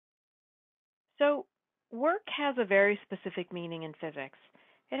So, work has a very specific meaning in physics.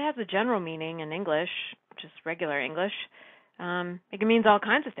 It has a general meaning in English, just regular English. It means all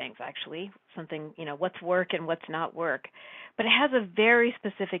kinds of things, actually. Something, what's work and what's not work. But it has a very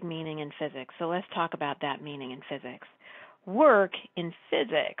specific meaning in physics. So let's talk about that meaning in physics. Work in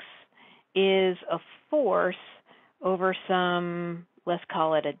physics is a force over some, let's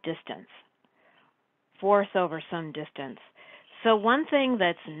call it a distance. Force over some distance. So one thing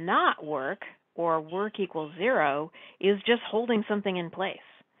that's not work, or work equals zero, is just holding something in place.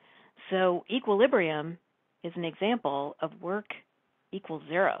 So equilibrium is an example of work equals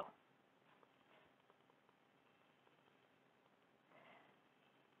zero.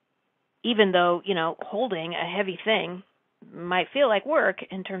 Even though, holding a heavy thing might feel like work,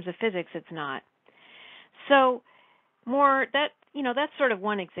 in terms of physics, it's not. So that's sort of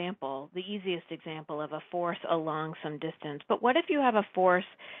one example, the easiest example of a force along some distance. But what if you have a force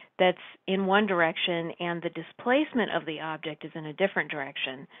that's in one direction and the displacement of the object is in a different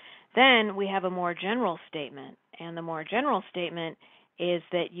direction? Then we have a more general statement, and the more general statement is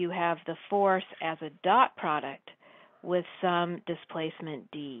that you have the force as a dot product with some displacement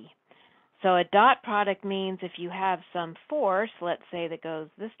d. So a dot product means if you have some force, let's say that goes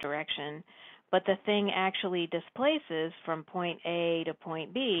this direction, but the thing actually displaces from point A to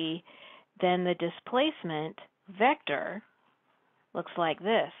point B, then the displacement vector looks like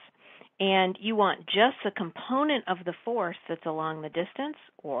this. And you want just the component of the force that's along the distance,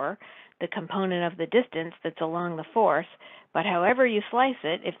 or the component of the distance that's along the force. But however you slice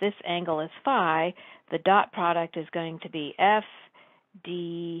it, if this angle is phi, the dot product is going to be f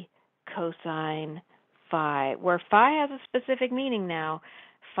d cosine phi, where phi has a specific meaning now.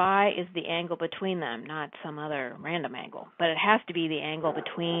 Phi is the angle between them, not some other random angle, but it has to be the angle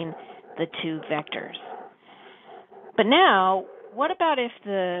between the two vectors. But now, what about if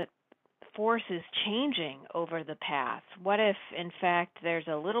the force is changing over the path? What if, in fact, there's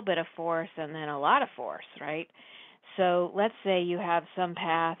a little bit of force and then a lot of force, right? So let's say you have some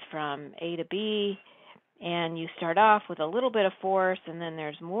path from A to B, and you start off with a little bit of force, and then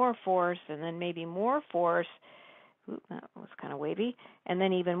there's more force, and then maybe more force. Ooh, that was kind of wavy. And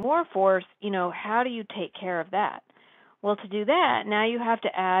then even more force. How do you take care of that? Well, to do that, now you have to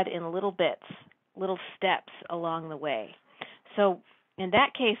add in little bits, little steps along the way. So in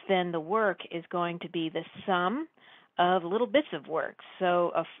that case, then the work is going to be the sum of little bits of work.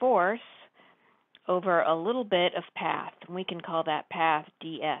 So a force over a little bit of path, and we can call that path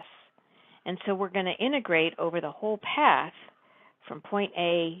ds. And so we're going to integrate over the whole path from point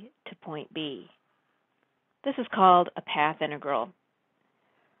A to point B. This is called a path integral,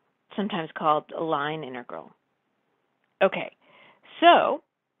 sometimes called a line integral. Okay, so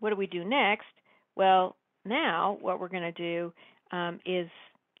what do we do next? Well, now what we're going to do is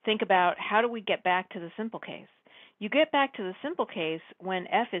think about how do we get back to the simple case. You get back to the simple case when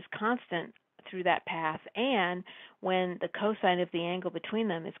f is constant through that path and when the cosine of the angle between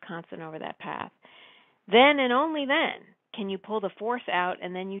them is constant over that path. Then and only then can you pull the force out,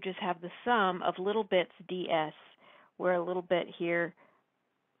 and then you just have the sum of little bits ds, where a little bit here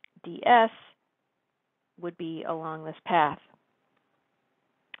ds would be along this path.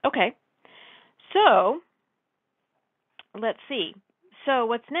 Okay, so let's see. So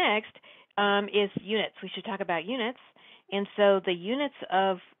what's next is units. We should talk about units. And so the units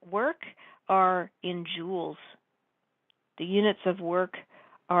of work are in joules. The units of work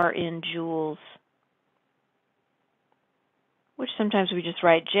are in joules, which sometimes we just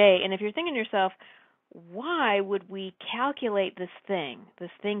write J. And if you're thinking to yourself, why would we calculate this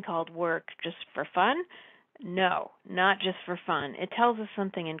thing called work, just for fun? No, not just for fun. It tells us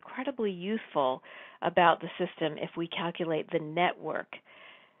something incredibly useful about the system if we calculate the net work.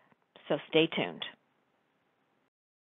 So stay tuned.